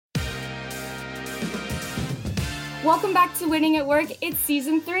Welcome back to Winning at Work. It's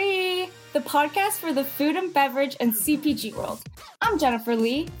season 3, the podcast for the food and beverage and CPG world. I'm Jennifer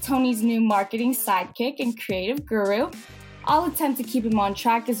Lee, Tony's new marketing sidekick and creative guru. I'll attempt to keep him on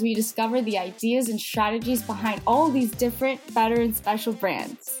track as we discover the ideas and strategies behind all these different, better, and special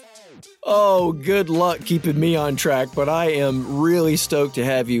brands. Oh, good luck keeping me on track, but I am really stoked to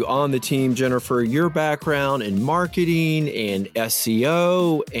have you on the team, Jennifer. Your background in marketing and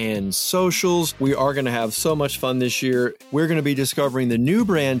SEO and socials. We are going to have so much fun this year. We're going to be discovering the new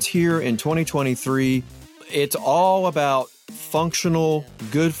brands here in 2023. It's all about functional,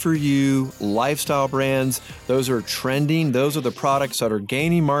 good for you lifestyle brands. Those are trending. Those are the products that are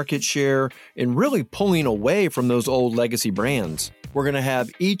gaining market share and really pulling away from those old legacy brands. We're going to have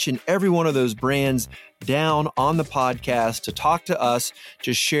each and every one of those brands down on the podcast to talk to us,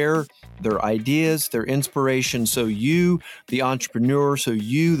 to share their ideas, their inspiration, so you, the entrepreneur, so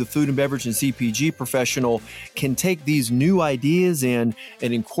you, the food and beverage and CPG professional, can take these new ideas in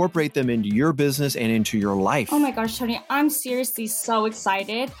and incorporate them into your business and into your life. Oh my gosh, Tony, I'm seriously so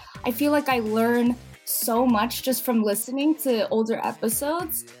excited. I feel like I learn so much just from listening to older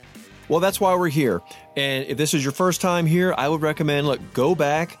episodes. Well, that's why we're here. And if this is your first time here, I would recommend, go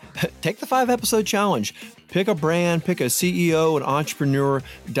back, take the 5-episode challenge, pick a brand, pick a CEO, an entrepreneur,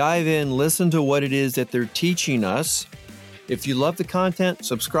 dive in, listen to what it is that they're teaching us. If you love the content,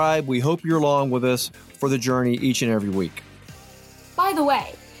 subscribe. We hope you're along with us for the journey each and every week. By the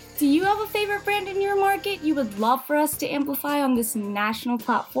way, do you have a favorite brand in your market you would love for us to amplify on this national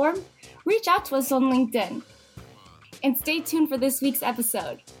platform? Reach out to us on LinkedIn. And stay tuned for this week's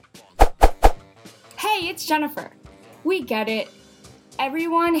episode. Hey, it's Jennifer. We get it.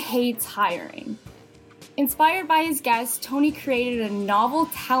 Everyone hates hiring. Inspired by his guests, Tony created a novel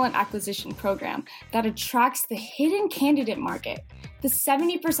talent acquisition program that attracts the hidden candidate market, the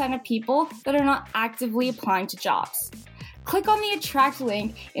 70% of people that are not actively applying to jobs. Click on the Attract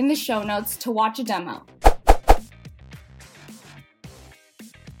link in the show notes to watch a demo.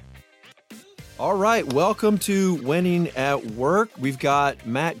 All right, welcome to Winning at Work. We've got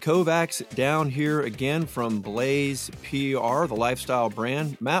Matt Kovacs down here again from Blaze PR, the lifestyle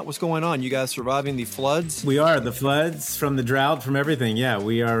brand. Matt, what's going on? You guys surviving the floods? We are. The floods, from the drought, from everything. Yeah,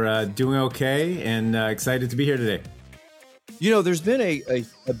 we are doing okay and excited to be here today. You know, there's been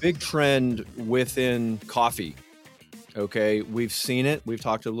a big trend within coffee. Okay, we've seen it. We've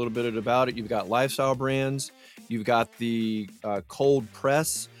talked a little bit about it. You've got lifestyle brands. You've got the cold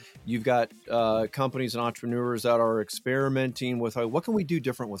press. You've got companies and entrepreneurs that are experimenting with what can we do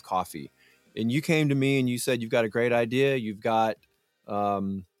different with coffee? And you came to me and you said you've got a great idea. You've got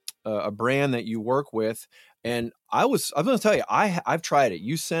a brand that you work with, and I'm going to tell you, I've tried it.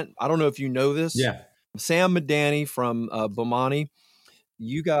 I don't know if you know this. Yeah, Sam Madani from Bomani.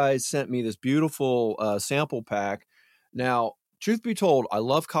 You guys sent me this beautiful sample pack. Now, truth be told, I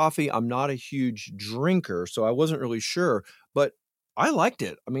love coffee. I'm not a huge drinker, so I wasn't really sure, but I liked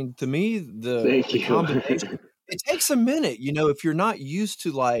it. I mean, to me, the combination, it takes a minute, if you're not used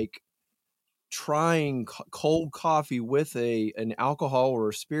to trying cold coffee with an alcohol or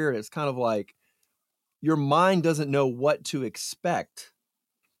a spirit, it's kind of like your mind doesn't know what to expect.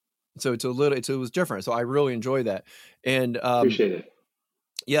 So it was different. So I really enjoyed that. And appreciate it.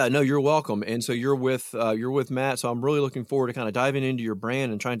 Yeah, no, you're welcome. And so you're with Matt. So I'm really looking forward to kind of diving into your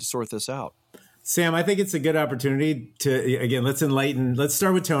brand and trying to sort this out. Sam, I think it's a good opportunity to, again, let's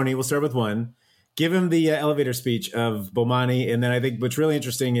start with Tony. We'll start with one. Give him the elevator speech of Bomani. And then I think what's really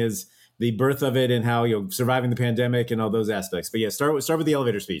interesting is the birth of it and how, surviving the pandemic and all those aspects. But yeah, start with the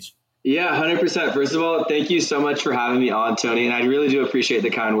elevator speech. Yeah, 100%. First of all, thank you so much for having me on, Tony. And I really do appreciate the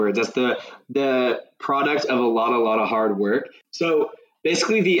kind words. That's the product of a lot of hard work. So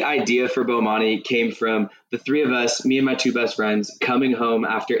basically, the idea for Bomani came from the three of us, me and my two best friends, coming home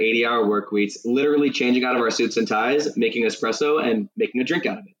after 80-hour work weeks, literally changing out of our suits and ties, making espresso and making a drink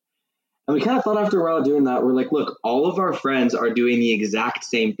out of it. And we kind of thought after a while doing that, we're like, look, all of our friends are doing the exact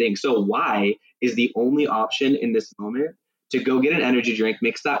same thing. So why is the only option in this moment to go get an energy drink,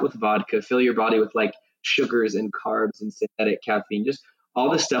 mix that with vodka, fill your body with sugars and carbs and synthetic caffeine, just all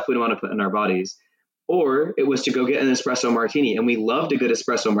the stuff we don't want to put in our bodies? Or it was to go get an espresso martini. And we loved a good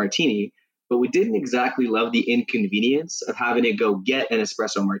espresso martini, but we didn't exactly love the inconvenience of having to go get an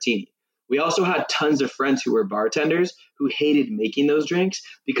espresso martini. We also had tons of friends who were bartenders who hated making those drinks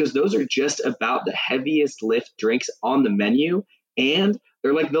because those are just about the heaviest lift drinks on the menu, and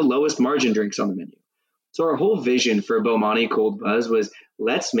they're the lowest margin drinks on the menu. So our whole vision for Bomani Cold Buzz was,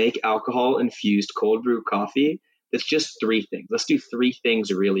 let's make alcohol infused cold brew coffee that's just 3 things. Let's do 3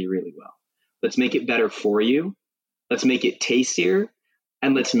 things really, really well. Let's make it better for you. Let's make it tastier.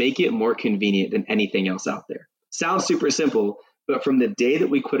 And let's make it more convenient than anything else out there. Sounds super simple, but from the day that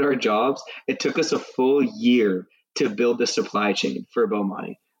we quit our jobs, it took us a full year to build the supply chain for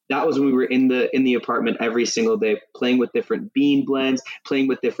Bomani. That was when we were in the apartment every single day, playing with different bean blends, playing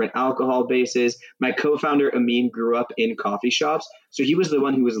with different alcohol bases. My co-founder Amin grew up in coffee shops, so he was the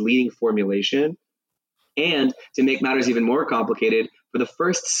one who was leading formulation. And to make matters even more complicated, for the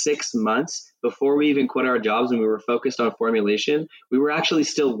first 6 months before we even quit our jobs and we were focused on formulation, we were actually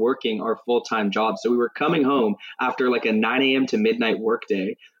still working our full-time jobs. So we were coming home after like a 9 a.m. to midnight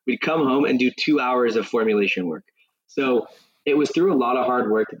workday. We'd come home and do 2 hours of formulation work. So it was through a lot of hard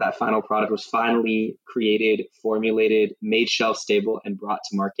work that that final product was finally created, formulated, made shelf stable, and brought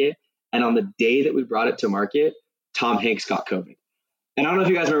to market. And on the day that we brought it to market, Tom Hanks got COVID. And I don't know if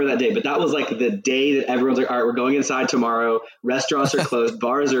you guys remember that day, but that was like the day that everyone's like, all right, we're going inside tomorrow. Restaurants are closed.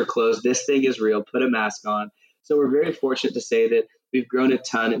 Bars are closed. This thing is real. Put a mask on. So we're very fortunate to say that we've grown a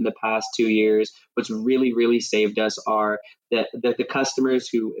ton in the past 2 years. What's really, really saved us are that the customers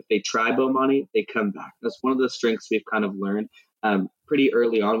who, if they try Bomani, they come back. That's one of the strengths we've kind of learned pretty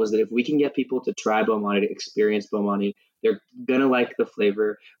early on, was that if we can get people to try Bomani, to experience Bomani, they're going to like the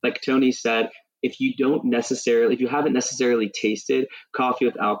flavor. Like Tony said, if you haven't necessarily tasted coffee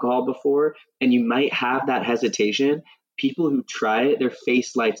with alcohol before, and you might have that hesitation, people who try it, their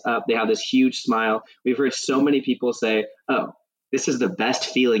face lights up. They have this huge smile. We've heard so many people say, oh, this is the best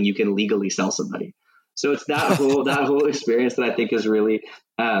feeling you can legally sell somebody. So it's that whole experience that I think has really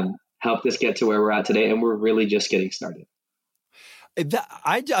helped us get to where we're at today. And we're really just getting started.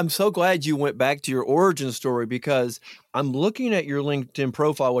 I'm so glad you went back to your origin story, because I'm looking at your LinkedIn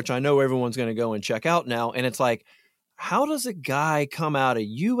profile, which I know everyone's going to go and check out now. And it's like, how does a guy come out of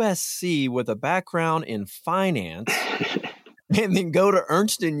USC with a background in finance and then go to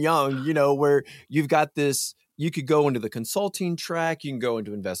Ernst & Young, where you've got this, you could go into the consulting track, you can go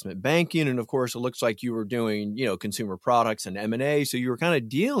into investment banking. And of course, it looks like you were doing, consumer products and M&A. So you were kind of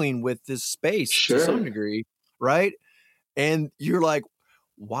dealing with this space to some degree, right? And you're like,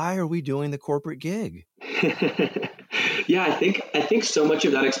 why are we doing the corporate gig? Yeah, I think so much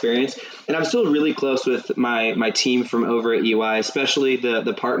of that experience, and I'm still really close with my team from over at EY, especially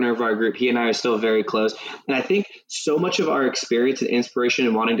the partner of our group. He and I are still very close. And I think so much of our experience and inspiration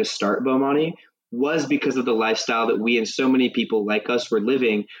in wanting to start Bomani was because of the lifestyle that we and so many people like us were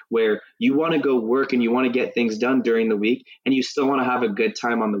living, where you want to go work and you want to get things done during the week, and you still want to have a good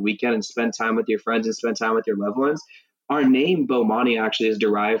time on the weekend and spend time with your friends and spend time with your loved ones. Our name Bomani actually is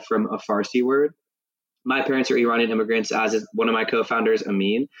derived from a Farsi word. My parents are Iranian immigrants, as is one of my co-founders,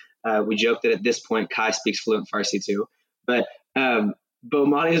 Amin. We joke that at this point, Kai speaks fluent Farsi too. But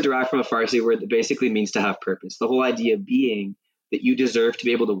Bomani is derived from a Farsi word that basically means to have purpose. The whole idea being that you deserve to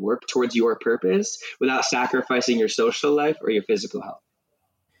be able to work towards your purpose without sacrificing your social life or your physical health.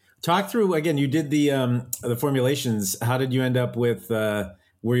 Talk through, again, you did the formulations. How did you end up with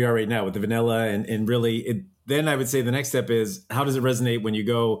where you are right now with the vanilla and really then I would say the next step is, how does it resonate when you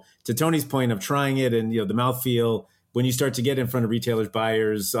go to Tony's point of trying it and, the mouthfeel, when you start to get in front of retailers,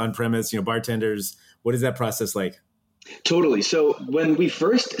 buyers, on premise, bartenders, what is that process like? Totally. So when we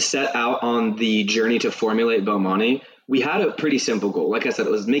first set out on the journey to formulate Bomani, we had a pretty simple goal. Like I said,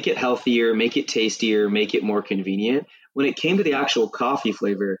 it was make it healthier, make it tastier, make it more convenient. When it came to the actual coffee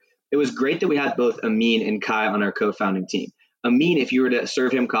flavor, it was great that we had both Amin and Kai on our co-founding team. Amin, if you were to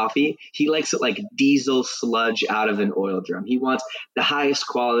serve him coffee, he likes it like diesel sludge out of an oil drum. He wants the highest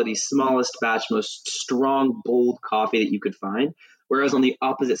quality, smallest batch, most strong, bold coffee that you could find. Whereas on the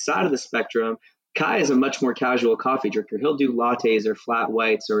opposite side of the spectrum, Kai is a much more casual coffee drinker. He'll do lattes or flat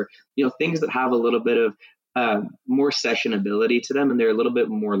whites or things that have a little bit of more sessionability to them, and they're a little bit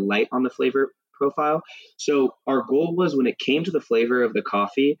more light on the flavor profile. So our goal was, when it came to the flavor of the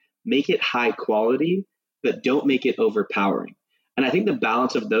coffee, make it high quality, but don't make it overpowering. And I think the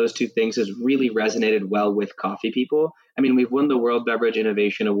balance of those two things has really resonated well with coffee people. I mean, we've won the World Beverage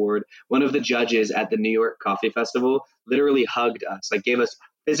Innovation Award. One of the judges at the New York Coffee Festival literally hugged us, like gave us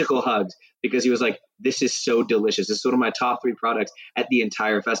physical hugs, because he was like, this is so delicious. This is one of my top 3 products at the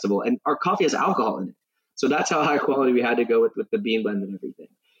entire festival. And our coffee has alcohol in it. So that's how high quality we had to go with the bean blend and everything.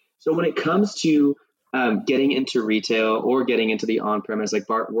 So when it comes to getting into retail or getting into the on-premise, like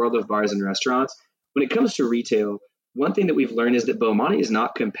world of bars and restaurants, when it comes to retail, one thing that we've learned is that Bomani is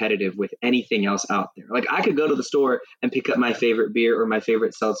not competitive with anything else out there. Like, I could go to the store and pick up my favorite beer or my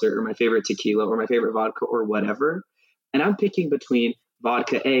favorite seltzer or my favorite tequila or my favorite vodka or whatever, and I'm picking between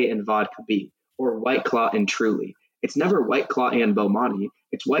vodka A and vodka B, or White Claw and Truly. It's never White Claw and Bomani.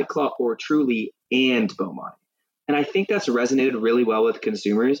 It's White Claw or Truly and Bomani. And I think that's resonated really well with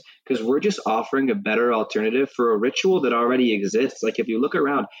consumers because we're just offering a better alternative for a ritual that already exists. Like if you look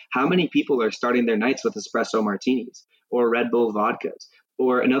around, how many people are starting their nights with espresso martinis or Red Bull vodkas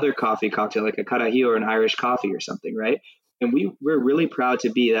or another coffee cocktail like a Carajillo or an Irish coffee or something, right? And we're really proud to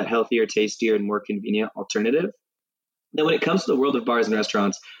be that healthier, tastier, and more convenient alternative. Now, when it comes to the world of bars and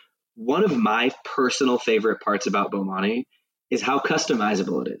restaurants, one of my personal favorite parts about Bomani is how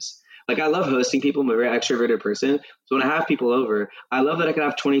customizable it is. Like I love hosting people. I'm a very extroverted person. So when I have people over, I love that I can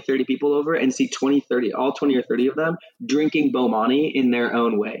have 20, 30 people over and see 20, 30, all 20 or 30 of them drinking Bomani in their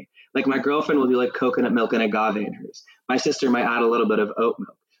own way. Like my girlfriend will do like coconut milk and agave in hers. My sister might add a little bit of oat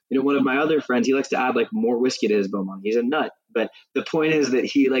milk. One of my other friends, he likes to add like more whiskey to his Bomani. He's a nut. But the point is that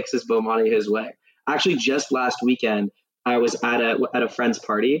he likes his Bomani his way. Actually, just last weekend, I was at a friend's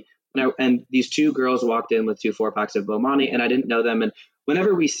party and these two girls walked in with 2 4-packs of Bomani and I didn't know them. And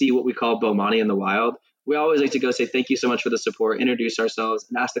whenever we see what we call Bomani in the wild, we always like to go say, thank you so much for the support, introduce ourselves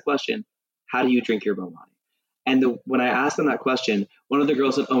and ask the question, how do you drink your Bomani? And when I asked them that question, one of the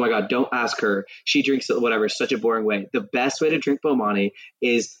girls said, oh my God, don't ask her. She drinks it, whatever, such a boring way. The best way to drink Bomani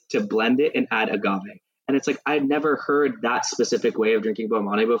is to blend it and add agave. And it's like, I'd never heard that specific way of drinking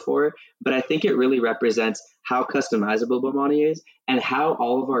Bomani before, but I think it really represents how customizable Bomani is and how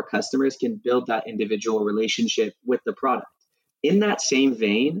all of our customers can build that individual relationship with the product. In that same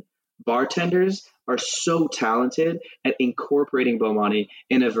vein, bartenders are so talented at incorporating Bomani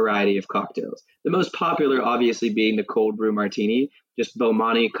in a variety of cocktails. The most popular, obviously, being the cold brew martini, just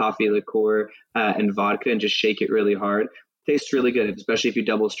Bomani, coffee liqueur, and vodka, and just shake it really hard. Tastes really good, especially if you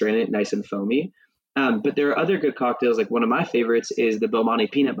double strain it, nice and foamy. But there are other good cocktails. Like one of my favorites is the Bomani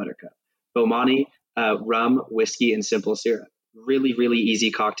peanut butter cup. Bomani, rum, whiskey, and simple syrup. Really, really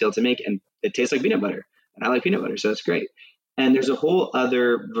easy cocktail to make, and it tastes like peanut butter. And I like peanut butter, so it's great. And there's a whole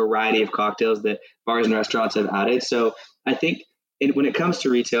other variety of cocktails that bars and restaurants have added. So I think when it comes to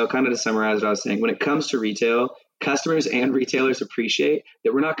retail, kind of to summarize what I was saying, when it comes to retail, customers and retailers appreciate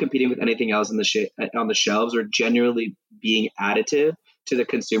that we're not competing with anything else on the shelves. We're genuinely being additive to the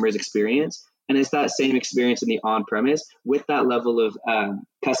consumer's experience. And it's that same experience in the on-premise with that level of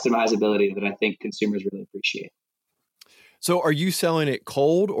customizability that I think consumers really appreciate. So are you selling it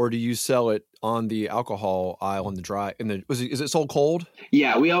cold or do you sell it on the alcohol aisle in the dry? Is it sold cold?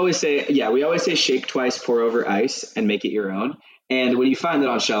 Yeah, we always say shake twice, pour over ice, and make it your own. And when you find that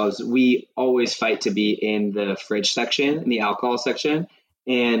on shelves, we always fight to be in the fridge section, in the alcohol section.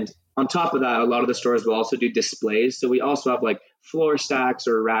 And on top of that, a lot of the stores will also do displays. So we also have like floor stacks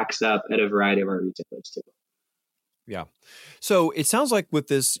or racks up at a variety of our retailers too. Yeah. So it sounds like with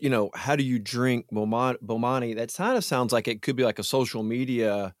this, how do you drink Bomani? That kind of sounds like it could be like a social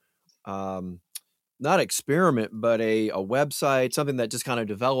media, not experiment, but a website, something that just kind of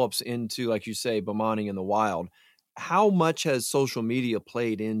develops into, like you say, Bomani in the wild. How much has social media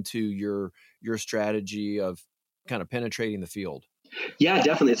played into your strategy of kind of penetrating the field? Yeah,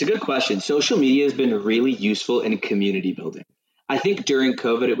 definitely. It's a good question. Social media has been really useful in community building. I think during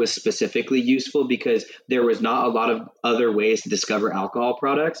COVID, it was specifically useful because there was not a lot of other ways to discover alcohol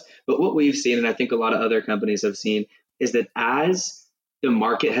products. But what we've seen, and I think a lot of other companies have seen, is that as the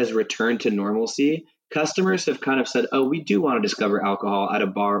market has returned to normalcy, customers have kind of said, oh, we do want to discover alcohol at a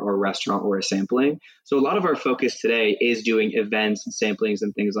bar or a restaurant or a sampling. So a lot of our focus today is doing events and samplings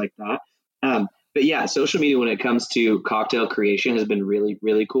and things like that. But yeah, social media when it comes to cocktail creation has been really,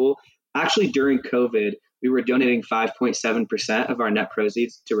 really cool. Actually, during COVID, we were donating 5.7% of our net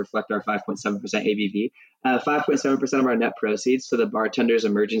proceeds to reflect our 5.7% ABV, 5.7% of our net proceeds to the Bartenders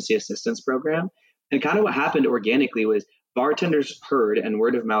Emergency Assistance Program. And kind of what happened organically was bartenders heard, and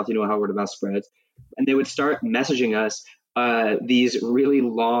word of mouth, how word of mouth spreads, and they would start messaging us these really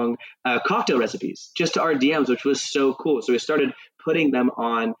long cocktail recipes just to our DMs, which was so cool. So we started putting them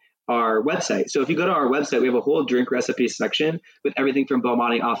on our website. So if you go to our website, we have a whole drink recipe section with everything from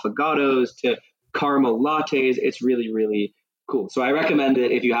Bomani affogatos to caramel lattes. It's really, really cool. So I recommend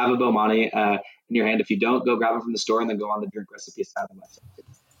it if you have a Bomani in your hand. If you don't, go grab it from the store and then go on the drink recipe side of the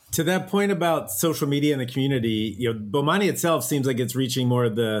website. To that point about social media and the community, Bomani itself seems like it's reaching more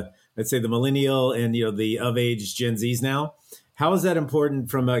of the, let's say, the millennial and, the of age Gen Zs now. How is that important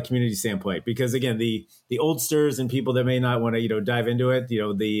from a community standpoint? Because again, the oldsters and people that may not want to, dive into it,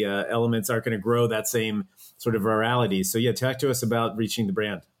 the elements aren't going to grow that same sort of virality. So yeah, talk to us about reaching the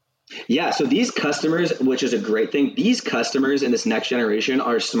brand. Yeah. So these customers, which is a great thing, these customers in this next generation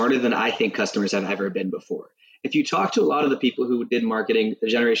are smarter than I think customers have ever been before. If you talk to a lot of the people who did marketing a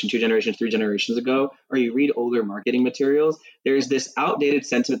generation, 2 generations, 3 generations ago, or you read older marketing materials, there's this outdated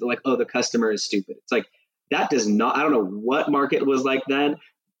sentiment that like, oh, the customer is stupid. It's like, that does not, I don't know what market was like then.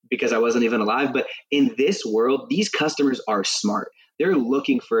 because I wasn't even alive. But in this world, these customers are smart. They're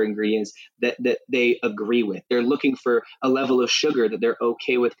looking for ingredients that they agree with. They're looking for a level of sugar that they're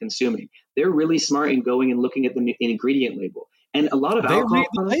okay with consuming. They're really smart in going and looking at the ingredient label. And a lot of alcohol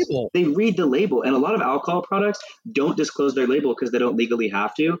products, they read the label. And a lot of alcohol products don't disclose their label because they don't legally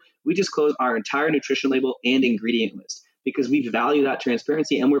have to. We disclose our entire nutrition label and ingredient list because we value that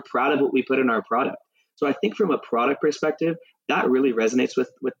transparency and we're proud of what we put in our product. So I think from a product perspective, that really resonates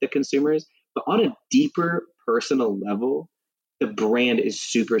with the consumers. But on a deeper personal level, the brand is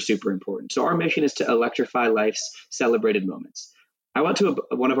super, super important. So our mission is to electrify life's celebrated moments. I went to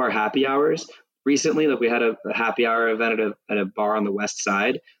one of our happy hours recently. Like we had a happy hour event at a bar on the west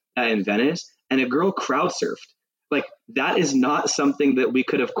side in Venice, and a girl crowd surfed. Like that is not something that we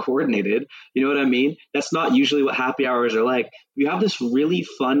could have coordinated. You know what I mean? That's not usually what happy hours are like. You have this really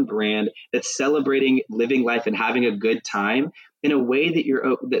fun brand that's celebrating living life and having a good time in a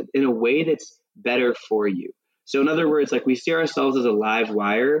way that's better for you. So in other words, like we see ourselves as a live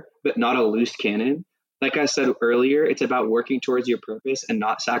wire, but not a loose cannon. Like I said earlier, it's about working towards your purpose and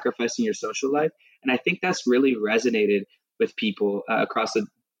not sacrificing your social life. And I think that's really resonated with people across a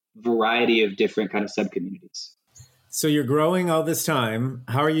variety of different kind of sub-communities. So you're growing all this time.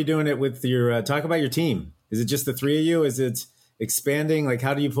 How are you doing it with your, talk about your team. Is it just the three of you? Is it expanding? Like,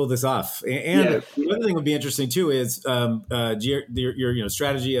 how do you pull this off? And the other thing would be interesting too is your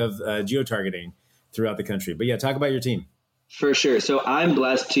strategy of geo-targeting throughout the country. But yeah, talk about your team. For sure. So I'm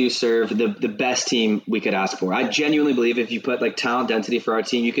blessed to serve the best team we could ask for. I genuinely believe if you put like talent density for our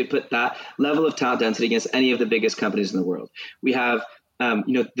team, you could put that level of talent density against any of the biggest companies in the world. We have,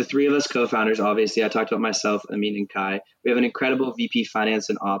 the three of us co-founders, obviously. I talked about myself, Amin, and Kai. We have an incredible VP Finance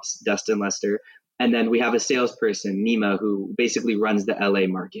and Ops, Dustin Lester. And then we have a salesperson, Nima, who basically runs the LA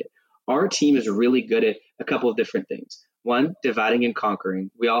market. Our team is really good at a couple of different things. One, dividing and conquering.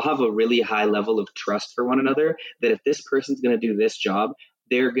 We all have a really high level of trust for one another that if this person's going to do this job,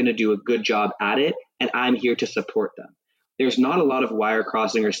 they're going to do a good job at it, and I'm here to support them. There's not a lot of wire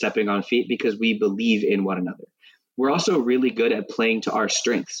crossing or stepping on feet because we believe in one another. We're also really good at playing to our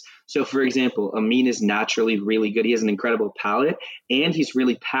strengths. So for example, Amin is naturally really good. He has an incredible palate, and he's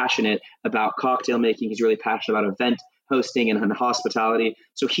really passionate about cocktail making. He's really passionate about event hosting and hospitality.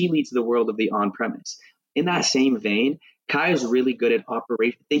 So he leads the world of the on-premise. In that same vein, Kai is really good at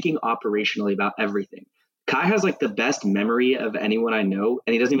thinking operationally about everything. Kai has like the best memory of anyone I know,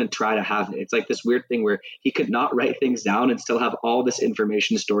 and he doesn't even try to have it. It's like this weird thing where he could not write things down and still have all this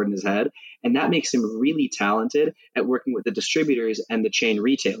information stored in his head. And that makes him really talented at working with the distributors and the chain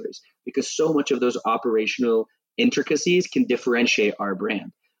retailers, because so much of those operational intricacies can differentiate our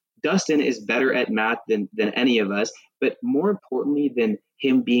brand. Dustin is better at math than any of us, but more importantly than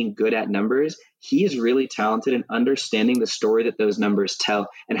him being good at numbers, he is really talented in understanding the story that those numbers tell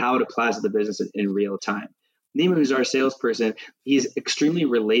and how it applies to the business in real time. Nima, who's our salesperson, he's extremely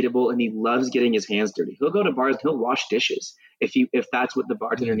relatable and he loves getting his hands dirty. He'll go to bars and he'll wash dishes if that's what the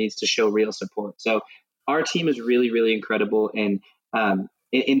bartender needs to show real support. So our team is really, really incredible and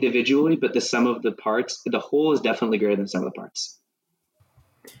individually, but the sum of the parts, the whole is definitely greater than the sum of the parts.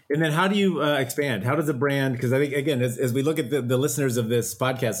 And then how do you expand? How does a brand, because I think, again, as we look at the listeners of this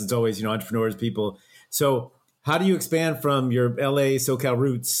podcast, it's always, entrepreneurs, people. So how do you expand from your LA, SoCal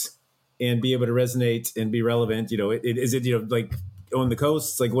roots and be able to resonate and be relevant? Is it, like on the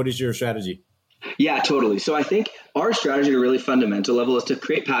coast? Like, what is your strategy? Yeah, totally. So I think our strategy at a really fundamental level is to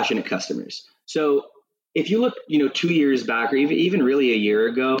create passionate customers. So if you look, 2 years back or even really a year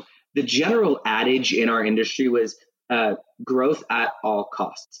ago, the general adage in our industry was growth at all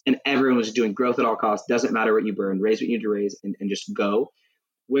costs. And everyone was doing growth at all costs. Doesn't matter what you burn, raise what you need to raise and just go.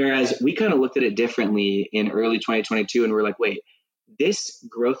 Whereas we kind of looked at it differently in early 2022 and we're like, wait, this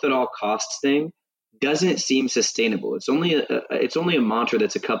growth at all costs thing doesn't seem sustainable. It's only a mantra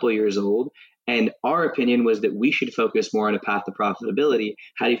that's a couple of years old. And our opinion was that we should focus more on a path to profitability.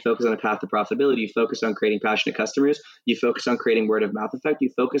 How do you focus on a path to profitability? You focus on creating passionate customers. You focus on creating word of mouth effect.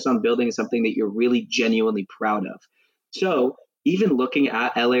 You focus on building something that you're really genuinely proud of. So even looking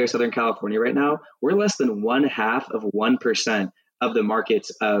at LA or Southern California right now, we're less than 0.5% of the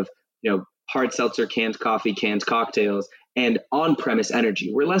markets of, hard seltzer, canned coffee, canned cocktails, and on-premise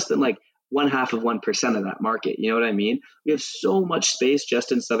energy. We're less than 0.5% of that market. You know what I mean? We have so much space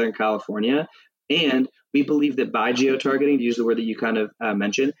just in Southern California. And we believe that by geo-targeting, to use the word that you kind of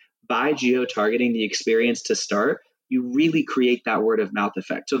mentioned, by geo-targeting the experience to start, you really create that word of mouth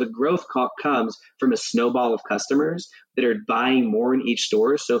effect. So the growth comes from a snowball of customers that are buying more in each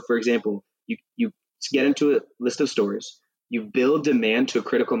store. So for example, you get into a list of stores, you build demand to a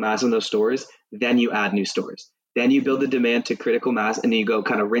critical mass in those stores, then you add new stores. Then you build the demand to critical mass, and then you go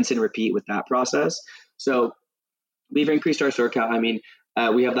kind of rinse and repeat with that process. So we've increased our store count. I mean,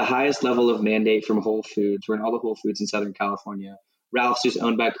 we have the highest level of mandate from Whole Foods. We're in all the Whole Foods in Southern California. Ralph's, who's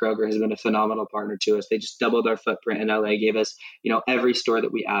owned by Kroger, has been a phenomenal partner to us. They just doubled our footprint in LA, gave us, every store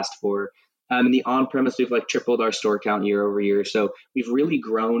that we asked for. In the on-premise, we've tripled our store count year over year. So we've really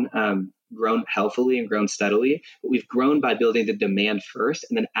grown healthily and grown steadily, but we've grown by building the demand first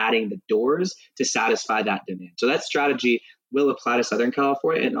and then adding the doors to satisfy that demand. So that strategy will apply to Southern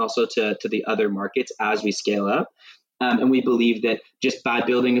California and also to the other markets as we scale up. And we believe that just by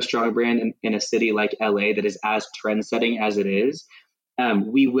building a strong brand in a city like LA that is as trend-setting as it is,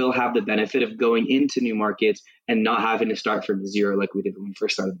 we will have the benefit of going into new markets and not having to start from zero like we did when we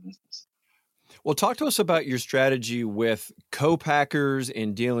first started the business. Well, talk to us about your strategy with co-packers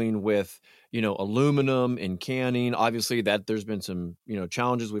and dealing with, aluminum and canning. Obviously, that there's been some,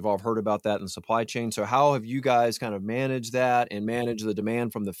 challenges. We've all heard about that in the supply chain. So how have you guys kind of managed that and managed the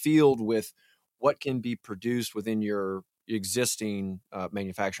demand from the field with what can be produced within your existing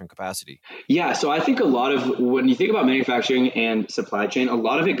manufacturing capacity? Yeah, so I think a lot of when you think about manufacturing and supply chain, a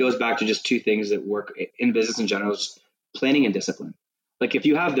lot of it goes back to just two things that work in business in general, is planning and discipline. If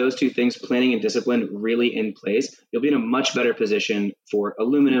you have those two things, planning and discipline, really in place, you'll be in a much better position for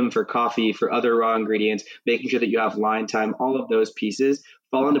aluminum, for coffee, for other raw ingredients, making sure that you have line time, all of those pieces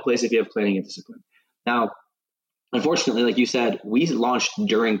fall into place if you have planning and discipline. Now, unfortunately, like you said, we launched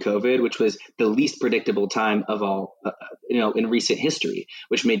during COVID, which was the least predictable time of all, in recent history,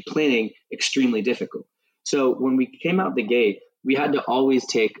 which made planning extremely difficult. So when we came out the gate, we had to always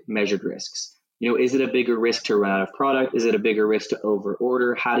take measured risks. Is it a bigger risk to run out of product? Is it a bigger risk to over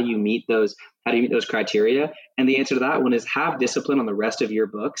order? How do you meet those criteria? And the answer to that one is have discipline on the rest of your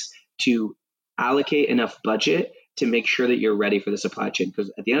books to allocate enough budget to make sure that you're ready for the supply chain.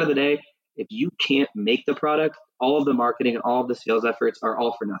 Because at the end of the day, if you can't make the product, all of the marketing and all of the sales efforts are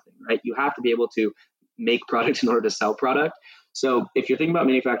all for nothing, right? You have to be able to make products in order to sell product. So if you're thinking about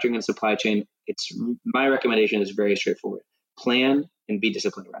manufacturing and supply chain, my recommendation is very straightforward. Plan and be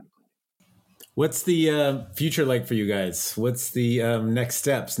disciplined around it. What's the future like for you guys? What's the next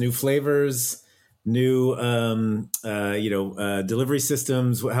steps? New flavors, new delivery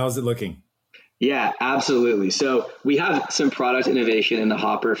systems? How's it looking? Yeah, absolutely. So we have some product innovation in the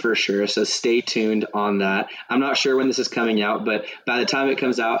hopper for sure. So stay tuned on that. I'm not sure when this is coming out, but by the time it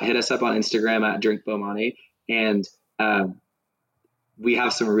comes out, hit us up on Instagram at Drink Bomani, and we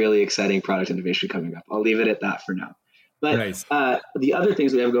have some really exciting product innovation coming up. I'll leave it at that for now. But nice. The other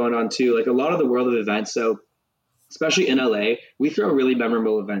things we have going on too, a lot of the world of events. So especially in LA, we throw really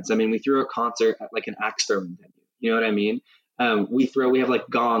memorable events. I mean, we threw a concert at an axe throwing venue. You know what I mean? We have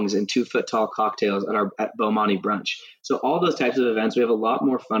gongs and 2-foot tall cocktails at Bomani brunch. So all those types of events, we have a lot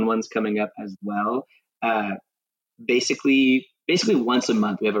more fun ones coming up as well. Basically once a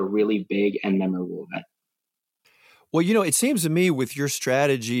month, we have a really big and memorable event. Well, it seems to me with your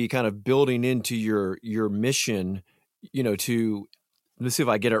strategy kind of building into your mission, to, let's see if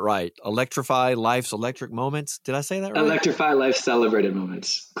I get it right, electrify life's electric moments. Did I say that right? Electrify life's celebrated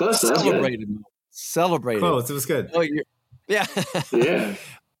moments. Close. Celebrated moments. Celebrated. Close. It was good. Oh, yeah. Yeah.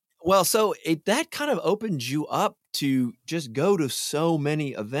 Well, so that kind of opens you up to just go to so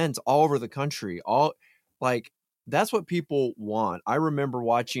many events all over the country. That's what people want. I remember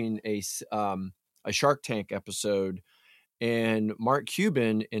watching a Shark Tank episode, and Mark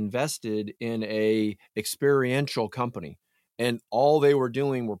Cuban invested in a experiential company, and all they were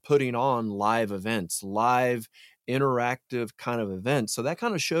doing were putting on live events, live interactive kind of events. So that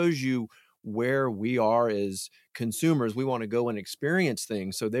kind of shows you where we are as consumers. We want to go and experience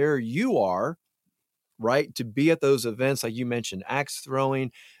things. So there you are, right? To be at those events, like you mentioned, axe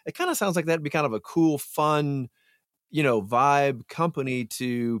throwing. It kind of sounds like that'd be kind of a cool, fun, vibe company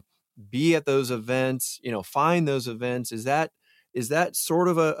to be at those events, find those events. Is that sort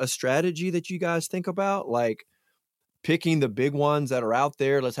of a strategy that you guys think about? Picking the big ones that are out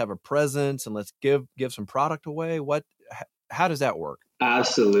there, let's have a presence and let's give some product away. How does that work?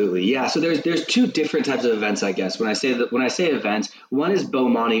 Absolutely. Yeah. So there's two different types of events, I guess. When I say events, one is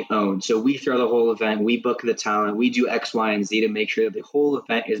Bomani owned. So we throw the whole event, we book the talent, we do X, Y, and Z to make sure that the whole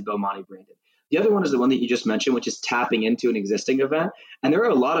event is Bomani branded. The other one is the one that you just mentioned, which is tapping into an existing event. And there are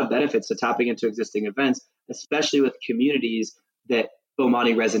a lot of benefits to tapping into existing events, especially with communities that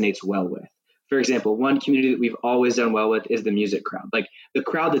Bomani resonates well with. For example, one community that we've always done well with is the music crowd, the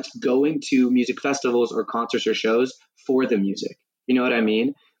crowd that's going to music festivals or concerts or shows for the music. You know what I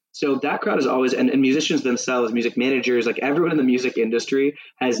mean? So that crowd is always, and musicians themselves, music managers, everyone in the music industry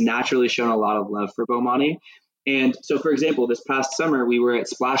has naturally shown a lot of love for Bomani. And so, for example, this past summer, we were at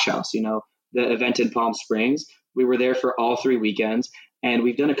Splash House, the event in Palm Springs. We were there for all 3 weekends, and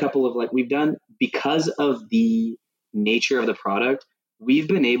we've done a couple of because of the nature of the product, we've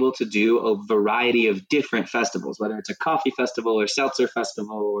been able to do a variety of different festivals, whether it's a coffee festival or seltzer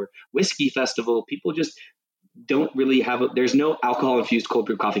festival or whiskey festival. People just don't really there's no alcohol infused cold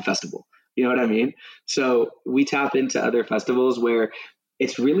brew coffee festival. You know what I mean? So we tap into other festivals where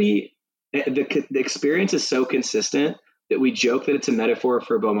it's really, the experience is so consistent that we joke that it's a metaphor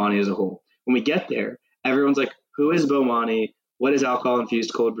for Bomani as a whole. When we get there, everyone's like, who is Bomani? What is alcohol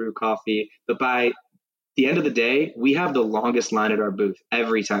infused cold brew coffee? But by the end of the day, we have the longest line at our booth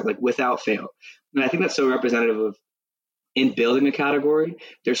every time, like without fail. And I think that's so representative of, in building a category,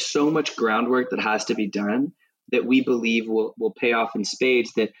 there's so much groundwork that has to be done that we believe will pay off in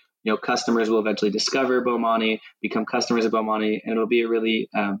spades, that, you know, customers will eventually discover Bomani, become customers of Bomani, and it'll be a really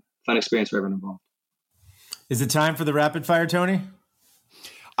fun experience for everyone involved. Is it time for the rapid fire, Tony?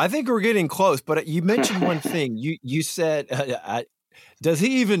 I think we're getting close, but you mentioned one thing. You said, does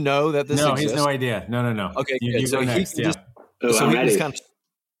he even know that this exists? No, he has no idea. No. Okay, you so go next. He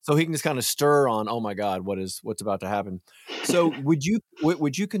can just stir on, oh my God, what's about to happen. So would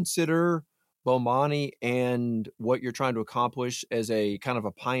you consider Bomani and what you're trying to accomplish as a kind of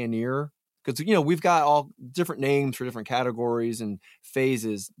a pioneer? Because, you know, we've got all different names for different categories and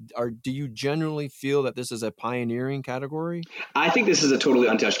phases. Do you generally feel that this is a pioneering category? I think this is a totally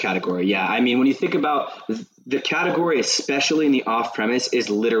untouched category. Yeah. I mean, when you think about the category, especially in the off-premise,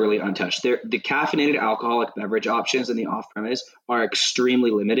 is literally untouched. The caffeinated alcoholic beverage options in the off-premise are extremely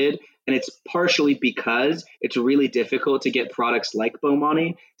limited. And it's partially because it's really difficult to get products like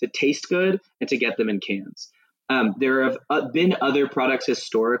Bomani to taste good and to get them in cans. There have been other products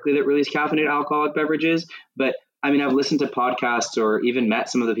historically that release caffeinated alcoholic beverages, but I mean, I've listened to podcasts or even met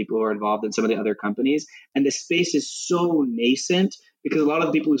some of the people who are involved in some of the other companies, and the space is so nascent because a lot of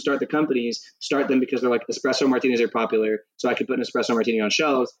the people who start the companies start them because they're like, espresso martinis are popular, so I can put an espresso martini on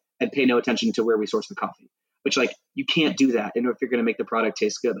shelves and pay no attention to where we source the coffee. Which, like, you can't do that if you're going to make the product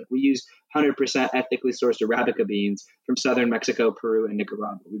taste good. Like, we use 100% ethically sourced Arabica beans from southern Mexico, Peru, and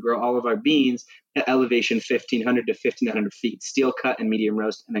Nicaragua. We grow all of our beans at elevation 1,500 to 1,500 feet, steel cut and medium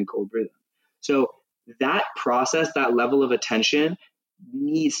roast, and then cold brew them. So that process, that level of attention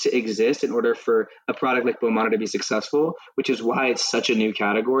needs to exist in order for a product like Bomani to be successful, which is why it's such a new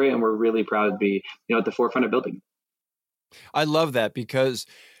category, and we're really proud to be, you know, at the forefront of building it. I love that because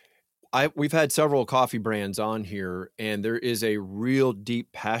we've had several coffee brands on here, and there is a real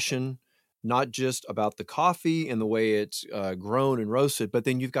deep passion, not just about the coffee and the way it's grown and roasted, but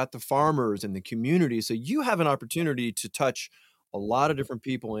then you've got the farmers and the community. So you have an opportunity to touch a lot of different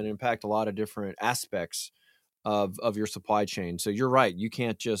people and impact a lot of different aspects of your supply chain. So you're right. You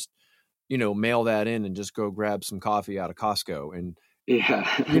can't just, you know, mail that in and just go grab some coffee out of Costco and,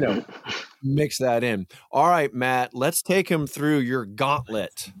 you know, mix that in. All right, Matt, let's take him through your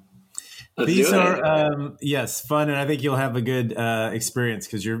gauntlet. These are, yes, fun, and I think you'll have a good experience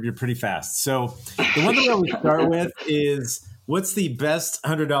because you're pretty fast. So the one thing I would start with is, what's the best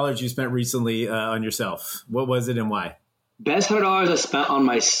 $100 you spent recently on yourself? What was it and why? Best $100 I spent on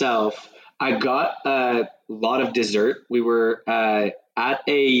myself. I got a lot of dessert. We were at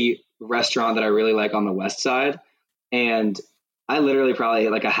a restaurant that I really like on the west side, and I literally probably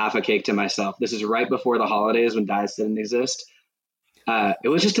ate like a half a cake to myself. This is right before the holidays when diets didn't exist. It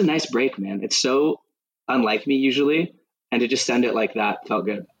was just a nice break, man. It's so unlike me usually, and to just send it like that felt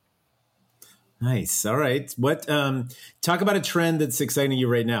good. Nice. All right. What? Talk about a trend that's exciting you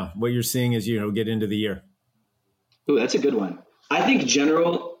right now. What you're seeing as you get into the year. Ooh, that's a good one. I think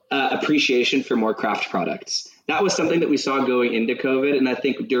general appreciation for more craft products. That was something that we saw going into COVID, and I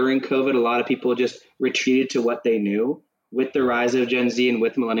think during COVID, a lot of people just retreated to what they knew. With the rise of Gen Z and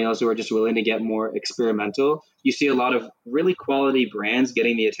with millennials who are just willing to get more experimental, you see a lot of really quality brands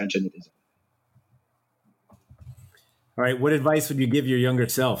getting the attention that deserve. All right. What advice would you give your younger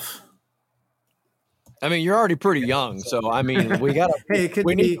self? I mean, you're already pretty young, so I mean, we gotta. Hey, it could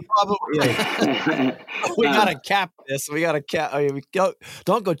we be. need to probably, we gotta cap this. We gotta cap. I mean,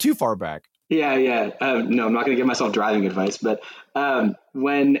 don't go too far back. Yeah. No, I'm not going to give myself driving advice, but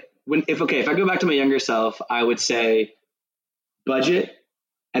if I go back to my younger self, I would say budget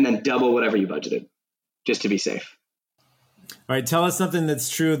and then double whatever you budgeted, just to be safe. All right. Tell us something that's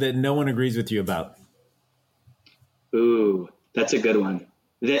true that no one agrees with you about. Ooh, that's a good one.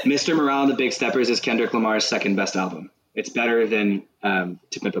 That Mr. Morale and the Big Steppers is Kendrick Lamar's second best album. It's better than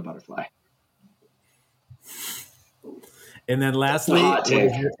To Pimp a Butterfly. And then lastly,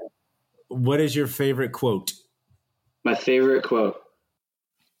 what is your favorite quote? My favorite quote.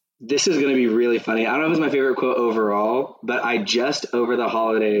 This is going to be really funny. I don't know if it's my favorite quote overall, but I just over the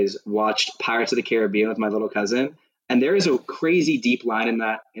holidays watched Pirates of the Caribbean with my little cousin, and there is a crazy deep line in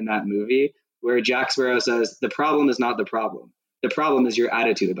that movie where Jack Sparrow says, "The problem is not the problem. The problem is your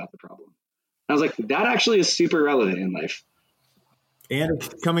attitude about the problem." And I was like, that actually is super relevant in life.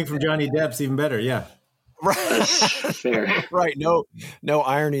 And coming from Johnny Depp's even better. Yeah. Right. Fair. Right. No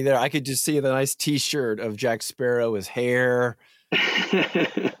irony there. I could just see the nice T-shirt of Jack Sparrow, his hair.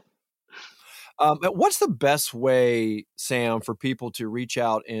 What's the best way, Sam, for people to reach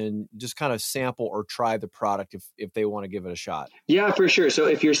out and just kind of sample or try the product if they want to give it a shot? Yeah, for sure. So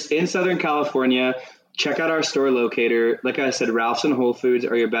if you're in Southern California, check out our store locator. Like I said, Ralph's and Whole Foods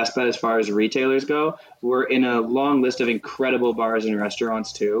are your best bet as far as retailers go. We're in a long list of incredible bars and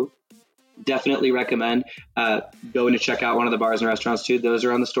restaurants too. Definitely recommend going to check out one of the bars and restaurants too. Those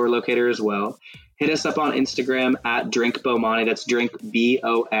are on the store locator as well. Hit us up on Instagram at Drink Bomani. That's Drink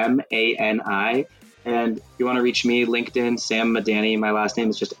BOMANI. And if you want to reach me, LinkedIn, Sam Madani. My last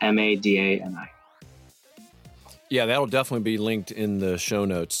name is just MADANI. Yeah, that'll definitely be linked in the show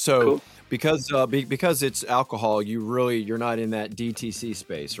notes. So cool. Because it's alcohol, you're not in that DTC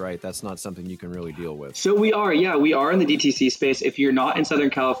space, right? That's not something you can really deal with. So we are in the DTC space. If you're not in Southern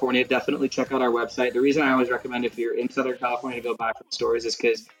California, definitely check out our website. The reason I always recommend if you're in Southern California to go buy from stores is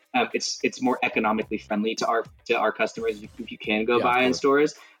because it's more economically friendly to our customers if you can go buy in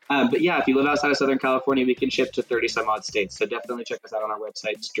stores. But yeah, if you live outside of Southern California, we can ship to 30 some odd states. So definitely check us out on our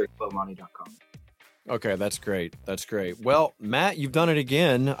website, drinkbomani.com. Okay, that's great. That's great. Well, Matt, you've done it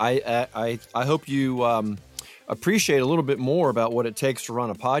again. I hope you appreciate a little bit more about what it takes to run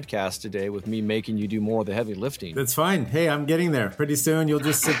a podcast today with me making you do more of the heavy lifting. That's fine. Hey, I'm getting there. Pretty soon you'll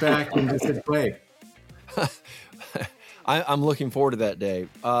just sit back and just hit play. I'm looking forward to that day.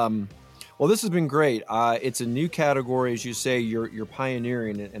 Well, this has been great. It's a new category, as you say, you're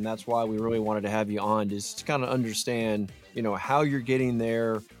pioneering it, and that's why we really wanted to have you on, just to kind of understand, how you're getting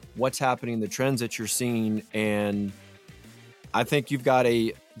there, what's happening, the trends that you're seeing, and I think you've got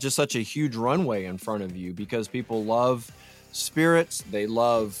just such a huge runway in front of you because people love spirits, they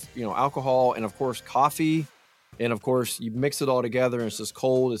love alcohol, and of course coffee, and of course you mix it all together and it's just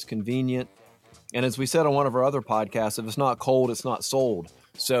cold, it's convenient, and as we said on one of our other podcasts, if it's not cold, it's not sold.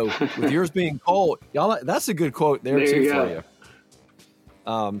 So with yours being cold, y'all, that's a good quote there too for you.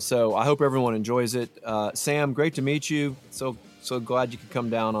 So I hope everyone enjoys it. Sam, great to meet you. So glad you could come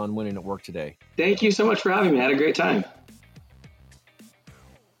down on Winning at Work today. Thank you so much for having me. I had a great time.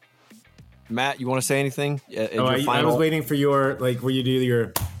 Matt, you want to say anything? I was waiting for your, where you do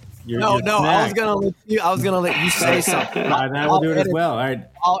your No, snack. I was gonna let you say something. I will do it as well. All right.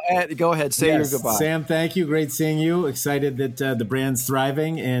 Go ahead. Say your goodbye. Sam, thank you. Great seeing you. Excited that the brand's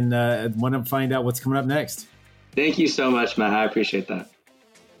thriving and want to find out what's coming up next. Thank you so much, Matt. I appreciate that.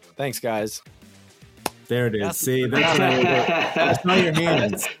 Thanks, guys. There it is. See, that's not your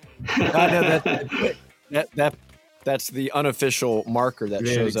hands. That's the unofficial marker that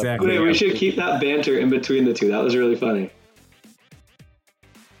shows up. Wait, we should keep that banter in between the two. That was really funny.